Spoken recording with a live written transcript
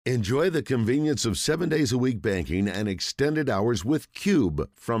Enjoy the convenience of 7 days a week banking and extended hours with Cube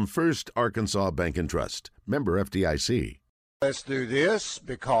from First Arkansas Bank and Trust. Member FDIC. Let's do this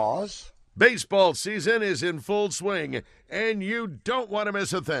because Baseball season is in full swing, and you don't want to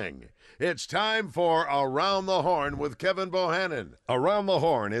miss a thing. It's time for Around the Horn with Kevin Bohannon. Around the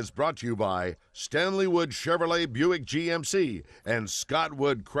Horn is brought to you by Stanley Wood Chevrolet Buick GMC and Scott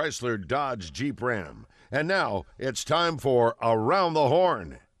Wood Chrysler Dodge Jeep Ram. And now it's time for Around the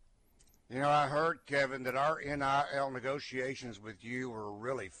Horn. You know, I heard, Kevin, that our NIL negotiations with you were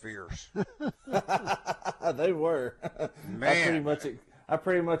really fierce. They were. Man. I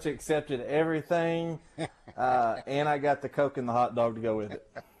pretty much accepted everything, and I got the Coke and the hot dog to go with it.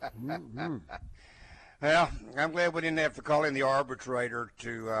 Mm-hmm. Well, I'm glad we didn't have to call in the arbitrator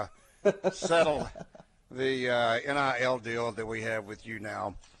to settle the NIL deal that we have with you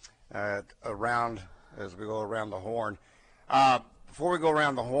now as we go around the horn. Before we go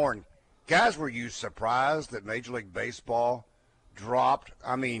around the horn, guys, were you surprised that Major League Baseball dropped?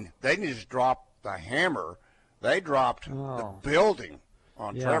 I mean, they didn't just drop the hammer. They dropped the building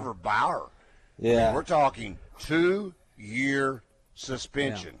on Trevor Bauer. Yeah. I mean, we're talking 2-year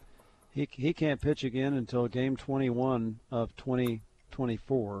suspension. Yeah. He can't pitch again until game 21 of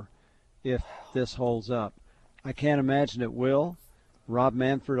 2024 if this holds up. I can't imagine it will. Rob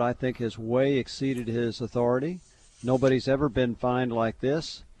Manfred, I think, has way exceeded his authority. Nobody's ever been fined like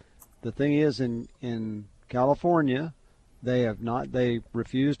this. The thing is, in California, they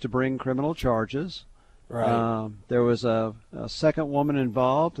refused to bring criminal charges. Right. There was a second woman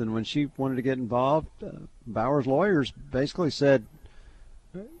involved, and when she wanted to get involved, Bauer's lawyers basically said,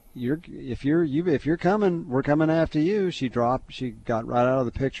 "If you're coming, we're coming after you." She got right out of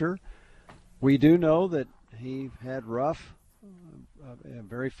the picture. We do know that he had rough, a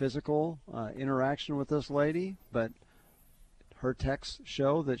very physical interaction with this lady, but her texts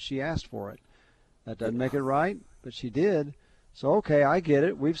show that she asked for it. That doesn't make it right, but she did. So, okay, I get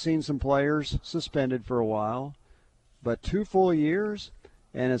it. We've seen some players suspended for a while, but 2 full years.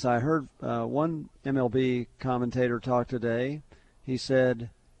 And as I heard one MLB commentator talk today, he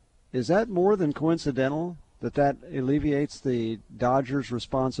said, is that more than coincidental that alleviates the Dodgers'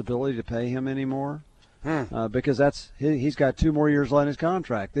 responsibility to pay him anymore? Because he's got 2 more years left in his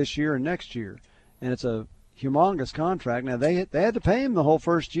contract, this year and next year. And it's a humongous contract. Now, they had to pay him the whole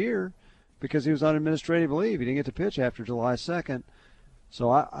first year because he was on administrative leave. He didn't get to pitch after July 2nd.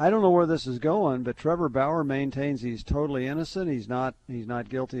 So I don't know where this is going, but Trevor Bauer maintains he's totally innocent. He's not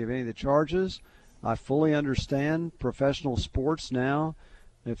guilty of any of the charges. I fully understand professional sports now.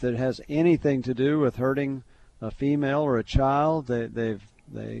 If it has anything to do with hurting a female or a child, they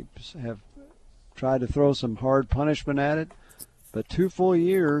have tried to throw some hard punishment at it. But 2 full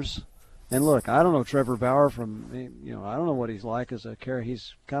years. And look, I don't know Trevor Bauer from, I don't know what he's like as a character.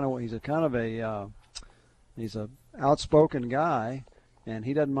 He's a outspoken guy, and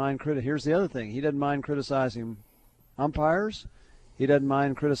he doesn't mind Here's the other thing: he doesn't mind criticizing umpires. He doesn't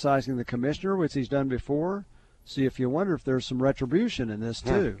mind criticizing the commissioner, which he's done before. So if you wonder if there's some retribution in this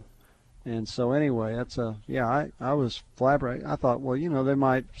too. And so anyway, I was flabbergasted. I thought, well, they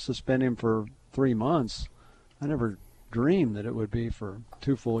might suspend him for 3 months. I never dreamed that it would be for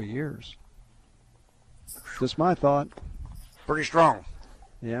 2 full years. Just my thought. Pretty strong.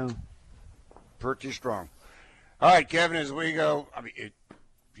 Yeah. Pretty strong. All right, Kevin, as we go, if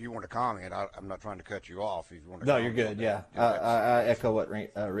you want to comment, I'm not trying to cut you off. If you want to No, you're good, yeah. I echo what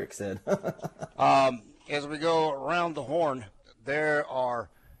Rick said. As we go around the horn, there are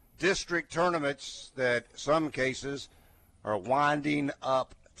district tournaments that some cases are winding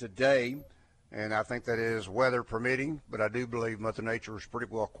up today, and I think that is weather permitting, but I do believe Mother Nature has pretty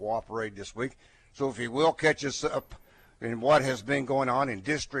well cooperated this week. So if you will catch us up in what has been going on in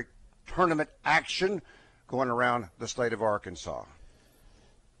district tournament action going around the state of Arkansas.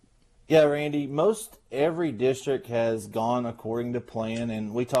 Yeah, Randy, most every district has gone according to plan,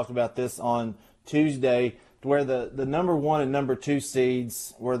 and we talked about this on Tuesday, where the number 1 and number 2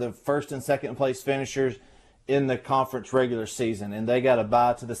 seeds were the first and second place finishers in the conference regular season, and they got a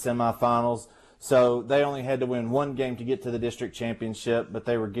bye to the semifinals. So they only had to win 1 game to get to the district championship, but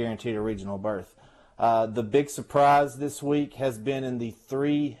they were guaranteed a regional berth. The big surprise this week has been in the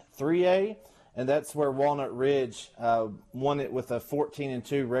 3A, and that's where Walnut Ridge won it with a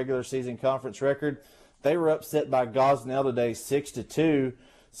 14-2 regular season conference record. They were upset by Gosnell today, 6-2.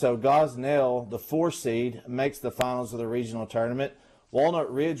 So Gosnell, the 4 seed, makes the finals of the regional tournament.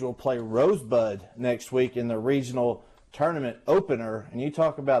 Walnut Ridge will play Rosebud next week in the regional tournament opener. And you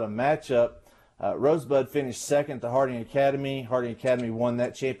talk about a matchup. Rosebud finished second to Harding Academy. Harding Academy won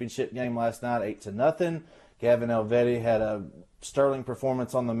that championship game last night, 8-0. Gavin Elvetti had a sterling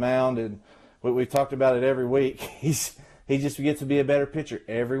performance on the mound, and we've talked about it every week. He just gets to be a better pitcher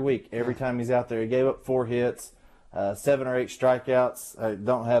every week. Every time he's out there, he gave up 4 hits, 7 or 8 strikeouts. I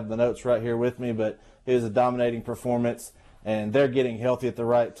don't have the notes right here with me, but it was a dominating performance. And they're getting healthy at the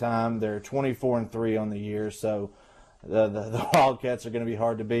right time. They're 24-3 on the year, so the Wildcats are going to be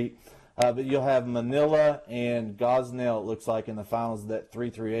hard to beat. But you'll have Manila and Gosnell, it looks like, in the finals of that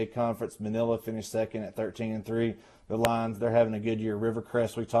 3-3A conference. Manila finished second at 13-3. The Lions, they're having a good year.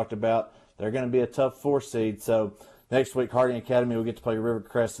 Rivercrest, we talked about, they're going to be a tough 4 seed. So next week, Harding Academy will get to play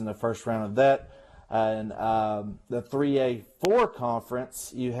Rivercrest in the first round of that. And the 3A4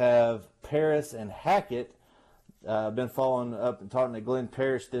 conference, you have Paris and Hackett. Been following up and talking to Glenn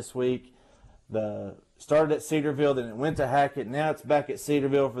Parrish this week. Started at Cedarville, then it went to Hackett. Now it's back at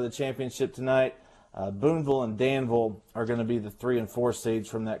Cedarville for the championship tonight. Boonville and Danville are going to be the 3 and 4 seeds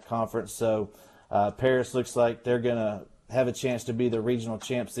from that conference. So Paris looks like they're going to have a chance to be the regional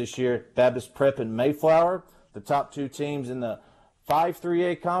champs this year. Baptist Prep and Mayflower, the top 2 teams in the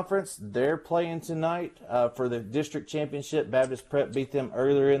 5-3A conference, they're playing tonight for the district championship. Baptist Prep beat them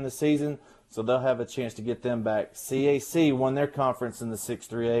earlier in the season, so they'll have a chance to get them back. CAC won their conference in the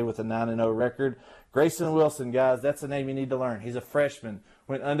 6-3A with a 9-0 record. Grayson Wilson, guys, that's a name you need to learn. He's a freshman,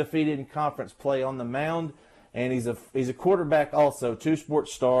 went undefeated in conference play on the mound, and he's a quarterback also, 2-sport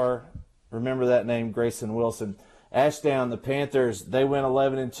star. Remember that name, Grayson Wilson. Ashdown, the Panthers, they went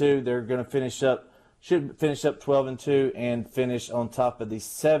 11-2. They're going to should finish up 12-2 and finish on top of the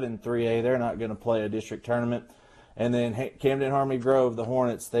 7-3A. They're not going to play a district tournament. And then Camden Harmony Grove, the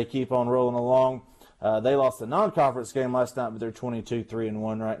Hornets, they keep on rolling along. They lost a non-conference game last night, but they're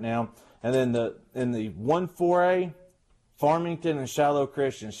 22-3-1 right now. And then in the 1-4A, Farmington and Shiloh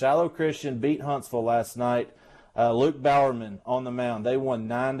Christian. Shiloh Christian beat Huntsville last night. Luke Bowerman on the mound. They won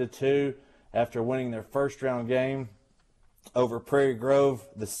 9-2 after winning their first round game over Prairie Grove.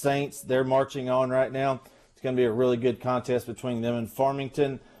 The Saints, they're marching on right now. It's going to be a really good contest between them and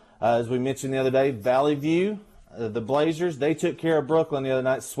Farmington. As we mentioned the other day, Valley View, the Blazers, they took care of Brooklyn the other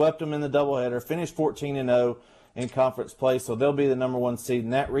night, swept them in the doubleheader, finished 14-0 in conference play, so they'll be the number 1 seed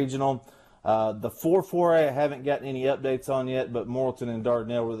in that regional. The 4-4A, I haven't gotten any updates on yet, but Morrilton and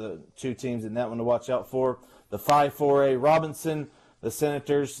Dardanelle were the 2 teams in that one to watch out for. The 5-4A, Robinson, the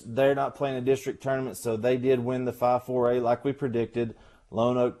Senators, they're not playing a district tournament, so they did win the 5-4A like we predicted.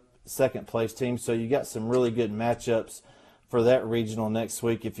 Lone Oak, second-place team, so you got some really good matchups for that regional next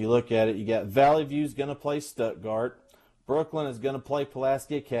week. If you look at it, you got Valley View's going to play Stuttgart. Brooklyn is going to play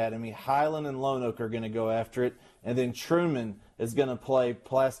Pulaski Academy. Highland and Lone Oak are going to go after it. And then Truman is going to play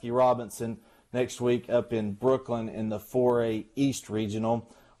Pulaski Robinson next week up in Brooklyn in the 4A East Regional.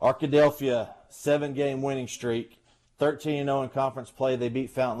 Arkadelphia, 7-game winning streak. 13-0 in conference play. They beat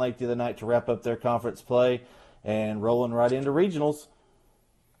Fountain Lake the other night to wrap up their conference play and rolling right into regionals.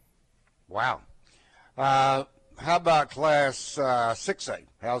 Wow. How about Class 6A?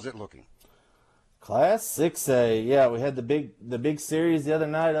 How's it looking? Class 6A, yeah, we had the big series the other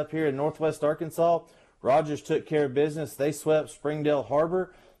night up here in Northwest Arkansas. Rogers took care of business. They swept Springdale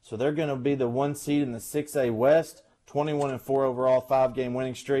Harbor, so they're going to be the 1 seed in the 6A West. 21-4 overall, 5-game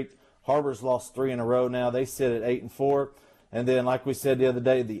winning streak. Harbor's lost 3 in a row now. They sit at 8-4. And then, like we said the other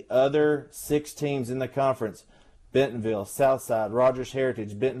day, the other 6 teams in the conference, Bentonville, Southside, Rogers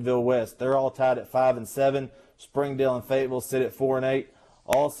Heritage, Bentonville West, they're all tied at 5-7. Springdale and Fayetteville sit at 4-8.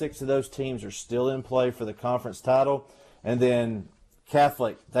 All 6 of those teams are still in play for the conference title. And then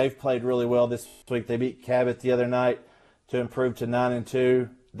Catholic, they've played really well this week. They beat Cabot the other night to improve to 9-2.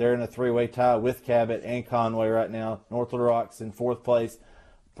 They're in a 3-way tie with Cabot and Conway right now. North Little Rock's in 4th place.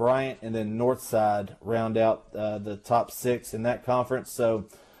 Bryant and then Northside round out the top 6 in that conference. So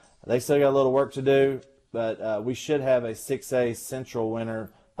they still got a little work to do, but we should have a 6A Central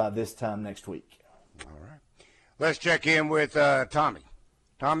winner by this time next week. All right. Let's check in with Tommy.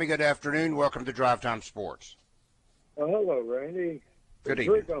 Tommy, good afternoon. Welcome to Drive Time Sports. Oh, hello, Randy. Good Is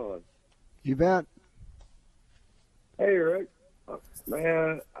evening. Rick on? You bet. Hey, Rick.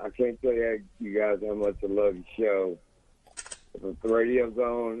 Man, I can't tell you guys how much I love your show. If the radio's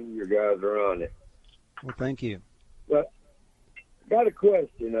on, you guys are on it. Well, thank you. But got a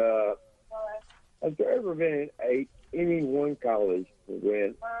question. Has there ever been any one college to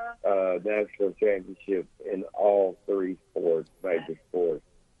win national championship in all 3 sports, major sports?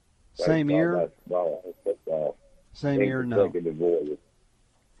 Same Baseball, year? basketball, and football. Same year? No. Consecutive order.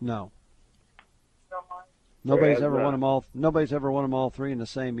 No. Nobody's Has ever not. won them all. Nobody's ever won them all 3 in the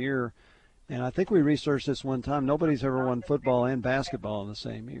same year. And I think we researched this one time. Nobody's ever won football and basketball in the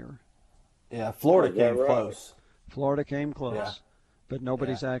same year. Yeah, Florida Is that came right? close. Florida came close. Yeah. but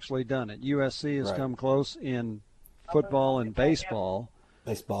nobody's actually done it. USC has Right. come close in football and baseball,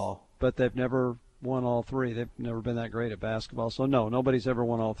 but they've never won all three. They've never been that great at basketball. So, no, nobody's ever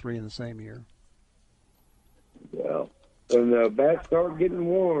won all three in the same year. Well, when the bats start getting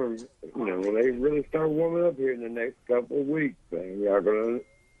warm, when they really start warming up here in the next couple of weeks, man, you're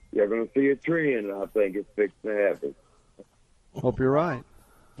gonna see a trend. I think it's fixing to happen. Hope you're right.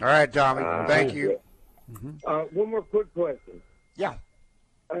 All right, Tommy. Thank you. One more quick question. Yeah.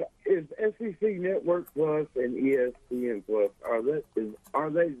 Is SEC Network Plus and ESPN Plus are they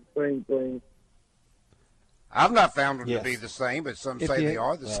the same thing? I've not found them Yes. to be the same, but some If say you- they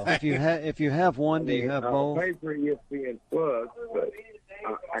are the same. If you have one, do you have both? I pay for ESPN Plus, but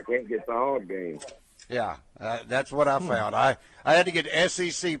I can't get the all games. Yeah, that's what I found. I had to get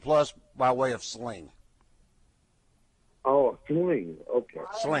SEC Plus by way of Sling. Oh, Sling. Okay.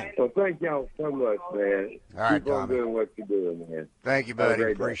 Sling. So thank y'all so much, man. All right, Keep on Tommy. doing what you're doing, man. Thank you, Have a buddy.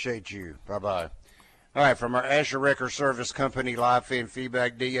 great day. Appreciate you. Bye-bye. All right, from our Asher Record Service Company live fan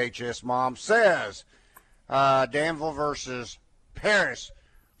feedback, DHS Mom says Danville versus Paris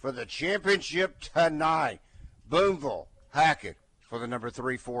for the championship tonight. Boonville, Hackett for the number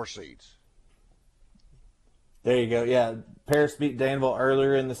 3-4 seeds. There you go. Yeah, Paris beat Danville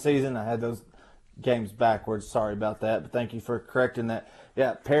earlier in the season. I had those games backwards. Sorry about that, but thank you for correcting that.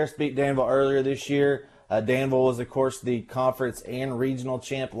 Yeah, Paris beat Danville earlier this year. Danville was, of course, the conference and regional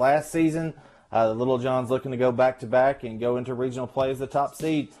champ last season. The Little John's looking to go back-to-back and go into regional play as the top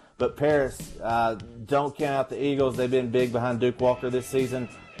seed. But Paris, don't count out the Eagles. They've been big behind Duke Walker this season.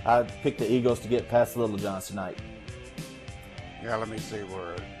 I picked the Eagles to get past the Little Johns tonight. Yeah, let me see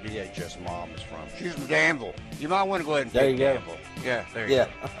where DHS Mom is from. She's from Danville. You might want to go ahead and There pick you go. Danville. Yeah, there you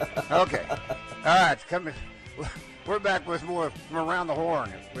go. Okay. All right, we're back with more from Around the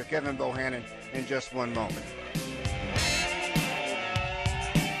Horn with Kevin Bohannon in just one moment.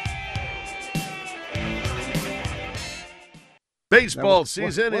 Baseball was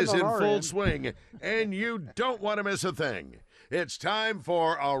season is on in our full end. swing, and you don't want to miss a thing. It's time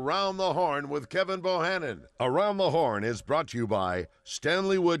for Around the Horn with Kevin Bohannon. Around the Horn is brought to you by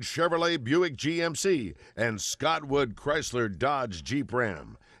Stanley Wood Chevrolet Buick GMC and Scott Wood Chrysler Dodge Jeep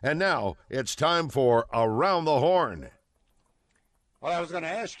Ram. And now it's time for Around the Horn. Well, I was going to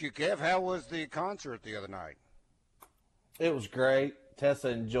ask you, Kev, how was the concert the other night? It was great. Tessa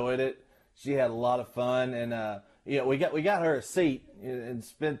enjoyed it. She had a lot of fun, and we got her a seat and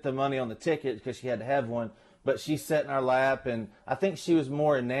spent the money on the ticket because she had to have one. But she sat in our lap, and I think she was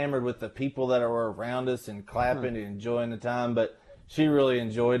more enamored with the people that were around us and clapping and enjoying the time. But she really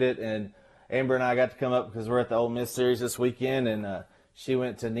enjoyed it, and Amber and I got to come up because we're at the Ole Miss series this weekend, and she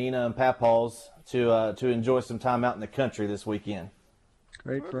went to Nina and Papaw's to enjoy some time out in the country this weekend.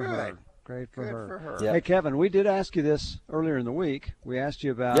 Great for her. Good. Great for Good her. for her. Yep. Hey, Kevin, we did ask you this earlier in the week. We asked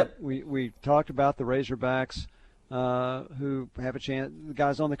you about, Yep. we talked about the Razorbacks who have a chance, the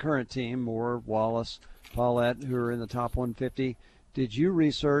guys on the current team, Moore, Wallace, Paulette, who are in the top 150. Did you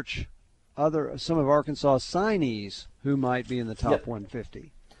research some of Arkansas signees who might be in the top Yep.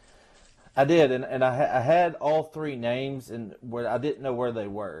 150? I did, and I had all three names, and where I didn't know where they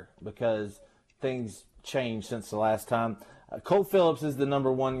were because things changed since the last time. Cole Phillips is the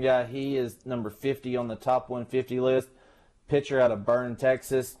number one guy. He is number 50 on the top 150 list. Pitcher out of Burn,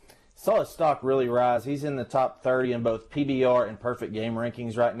 Texas. Saw his stock really rise. He's in the top 30 in both PBR and perfect game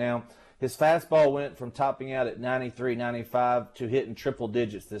rankings right now. His fastball went from topping out at 93, 95 to hitting triple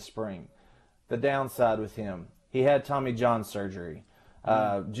digits this spring. The downside with him, he had Tommy John surgery.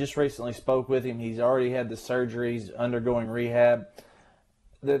 Just recently spoke with him. He's already had the surgery. He's undergoing rehab.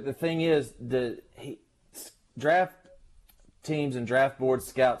 The thing is, draft teams and draft board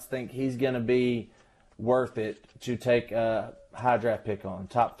scouts think he's going to be worth it to take a high draft pick on,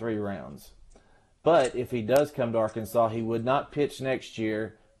 top 3 rounds. But if he does come to Arkansas, he would not pitch next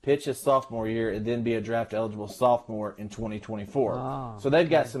year, pitch his sophomore year, and then be a draft-eligible sophomore in 2024. Ah, so they've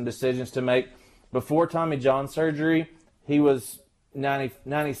got some decisions to make. Before Tommy John surgery, he was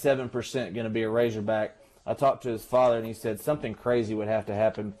 97% going to be a Razorback. I talked to his father, and he said something crazy would have to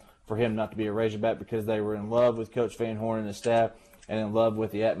happen for him not to be a Razorback because they were in love with Coach Van Horn and his staff and in love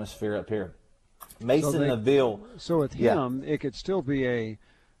with the atmosphere up here. Mason Neville. So with him, it could still be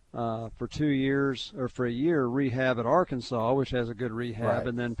for 2 years or for a year rehab at Arkansas, which has a good rehab, Right.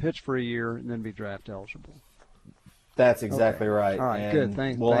 and then pitch for a year and then be draft eligible. That's exactly Okay. right. All right, and good.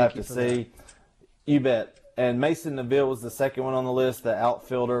 Thank we'll have you to for see. You bet. And Mason Neville was the second one on the list, the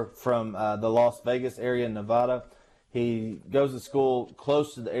outfielder from the Las Vegas area in Nevada. He goes to school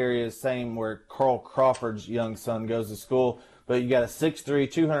close to the area, same where Carl Crawford's young son goes to school. But you got a 6'3",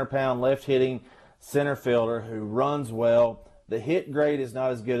 200-pound left-hitting center fielder who runs well, The hit grade is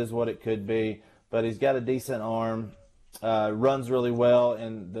not as good as what it could be, but he's got a decent arm, runs really well,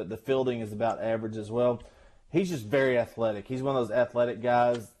 and the fielding is about average as well. He's just very athletic. He's one of those athletic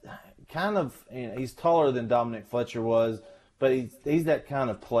guys. Kind of, he's taller than Dominic Fletcher was, but he's that kind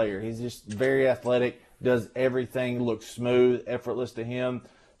of player. He's just very athletic, does everything, looks smooth, effortless to him.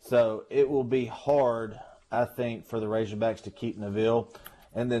 So it will be hard, I think, for the Razorbacks to keep Neville.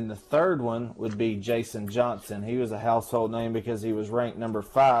 And then the third one would be Jason Johnson. He was a household name because he was ranked number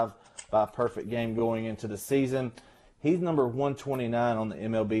 5 by a perfect game going into the season. He's number 129 on the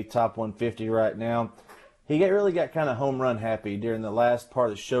MLB Top 150 right now. He really got kind of home run happy during the last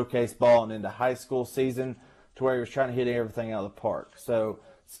part of the showcase ball and into high school season to where he was trying to hit everything out of the park. So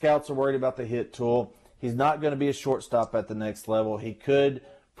scouts are worried about the hit tool. He's not going to be a shortstop at the next level. He could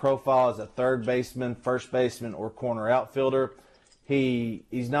profile as a third baseman, first baseman, or corner outfielder.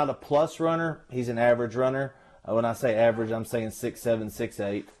 He's not a plus runner. He's an average runner. When I say average, I'm saying 6'7",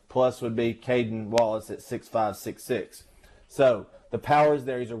 6'8". Plus would be Caden Wallace at 6'5", 6'6". So the power is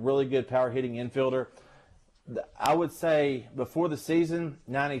there. He's a really good power hitting infielder. I would say before the season,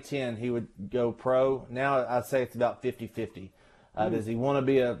 90-10, he would go pro. Now I'd say it's about 50-50. Does he want to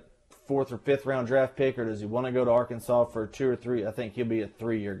be a 4th or 5th round draft pick, or does he want to go to Arkansas for 2 or 3? I think he'll be a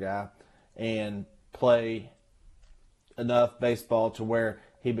 3-year guy and play enough baseball to where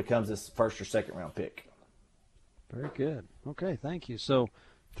he becomes a 1st or 2nd round pick. Very good. Okay, thank you. So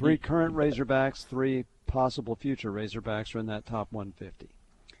 3 current Razorbacks, 3 possible future Razorbacks are in that top 150.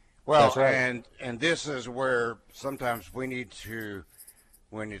 Well, That's right. and this is where sometimes we need to,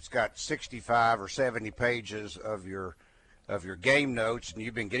 when it's got 65 or 70 pages of your game notes, and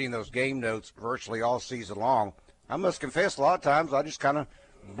you've been getting those game notes virtually all season long, I must confess a lot of times I just kind of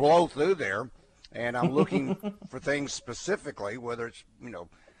blow through there, and I'm looking for things specifically, whether it's,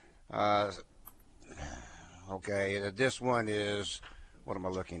 okay, this one is, what am I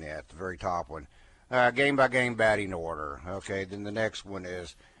looking at, the very top one? Game-by-game batting order. Okay, then the next one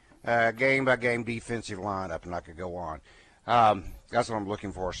is game-by-game defensive lineup, and I could go on. That's what I'm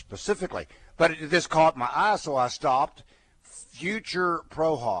looking for specifically. But this caught my eye, so I stopped. Future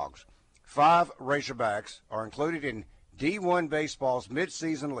Pro Hogs. 5 Razorbacks are included in D1 Baseball's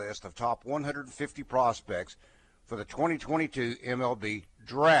midseason list of top 150 prospects for the 2022 MLB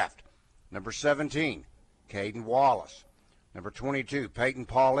Draft. Number 17, Caden Wallace. Number 22, Peyton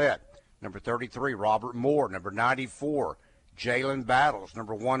Paulette. Number 33, Robert Moore. Number 94, Jalen Battles.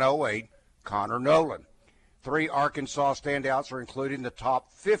 Number 108, Connor Nolan. 3 Arkansas standouts are included in the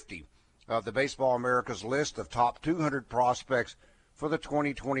top 50 of the Baseball America's list of top 200 prospects for the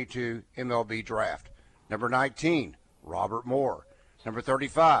 2022 MLB Draft. Number 19, Robert Moore. Number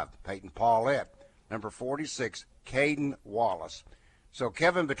 35, Peyton Paulette. Number 46, Caden Wallace. So,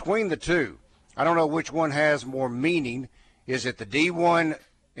 Kevin, between the two, I don't know which one has more meaning. Is it the D1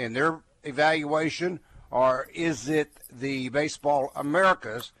 in their evaluation, or is it the Baseball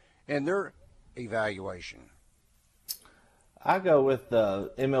Americas in their evaluation? I go with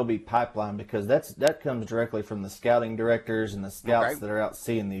the MLB pipeline because that comes directly from the scouting directors and the scouts that are out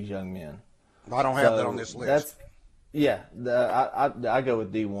seeing these young men. I don't have that on this list. I go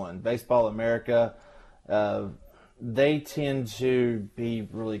with D1. Baseball America, they tend to be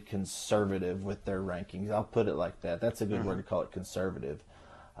really conservative with their rankings. I'll put it like that. That's a good word to call it, conservative.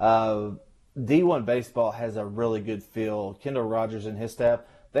 D1 Baseball has a really good feel. Kendall Rogers and his staff,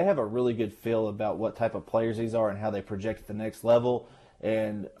 they have a really good feel about what type of players these are and how they project at the next level.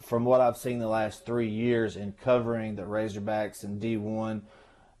 And from what I've seen the last 3 years in covering the Razorbacks and D1,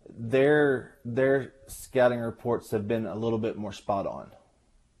 their scouting reports have been a little bit more spot on.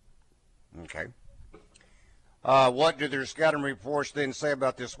 Okay. What do their scouting reports then say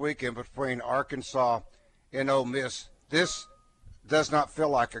about this weekend between Arkansas and Ole Miss? This does not feel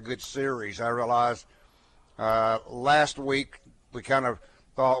like a good series. I realize last week we kind of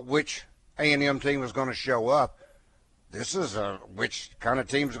thought which A&M team was going to show up. This is which kind of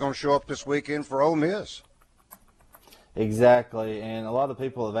team is going to show up this weekend for Ole Miss. Exactly, and a lot of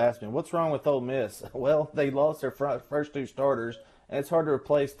people have asked me, what's wrong with Ole Miss? Well, they lost their first 2 starters, and it's hard to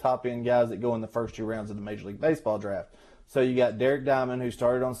replace top-end guys that go in the first 2 rounds of the Major League Baseball draft. So you got Derek Diamond, who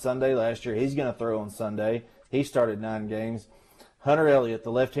started on Sunday last year. He's going to throw on Sunday. He started 9 games. Hunter Elliott,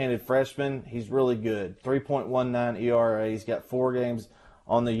 the left-handed freshman, he's really good. 3.19 ERA. He's got 4 games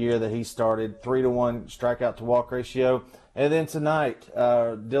on the year that he started. 3-to-1 strikeout-to-walk ratio. And then tonight,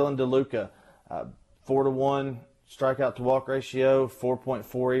 Dylan DeLuca, 4-to-1 strikeout-to-walk ratio,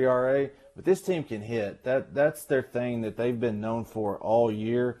 4.4 ERA. But this team can hit. That's their thing that they've been known for all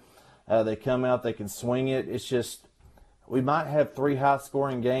year. They come out, they can swing it. It's just we might have 3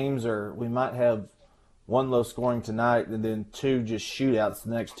 high-scoring games, or we might have one low scoring tonight, and then 2 just shootouts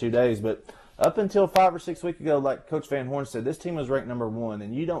the next 2 days. But up until 5 or 6 weeks ago, like Coach Van Horn said, this team was ranked number 1,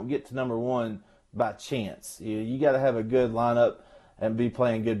 and you don't get to number 1 by chance. You got to have a good lineup and be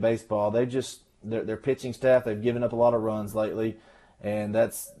playing good baseball. Their pitching staff, they've given up a lot of runs lately, and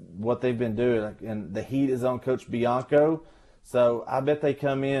that's what they've been doing. And the heat is on Coach Bianco, so I bet they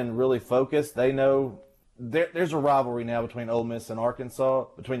come in really focused. They know there's a rivalry now between Ole Miss and Arkansas,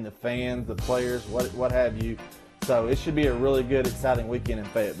 between the fans, the players, what have you. So it should be a really good, exciting weekend in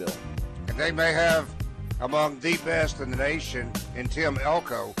Fayetteville. And they may have among the best in the nation in Tim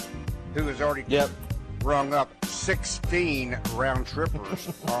Elko, who has already rung up 16 round trippers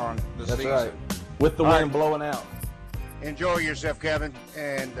on the That's season. right. With the wind blowing out. Enjoy yourself, Kevin,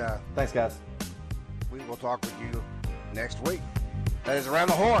 and thanks, guys. We will talk with you next week. That is Around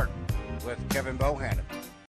the Horn with Kevin Bohannon.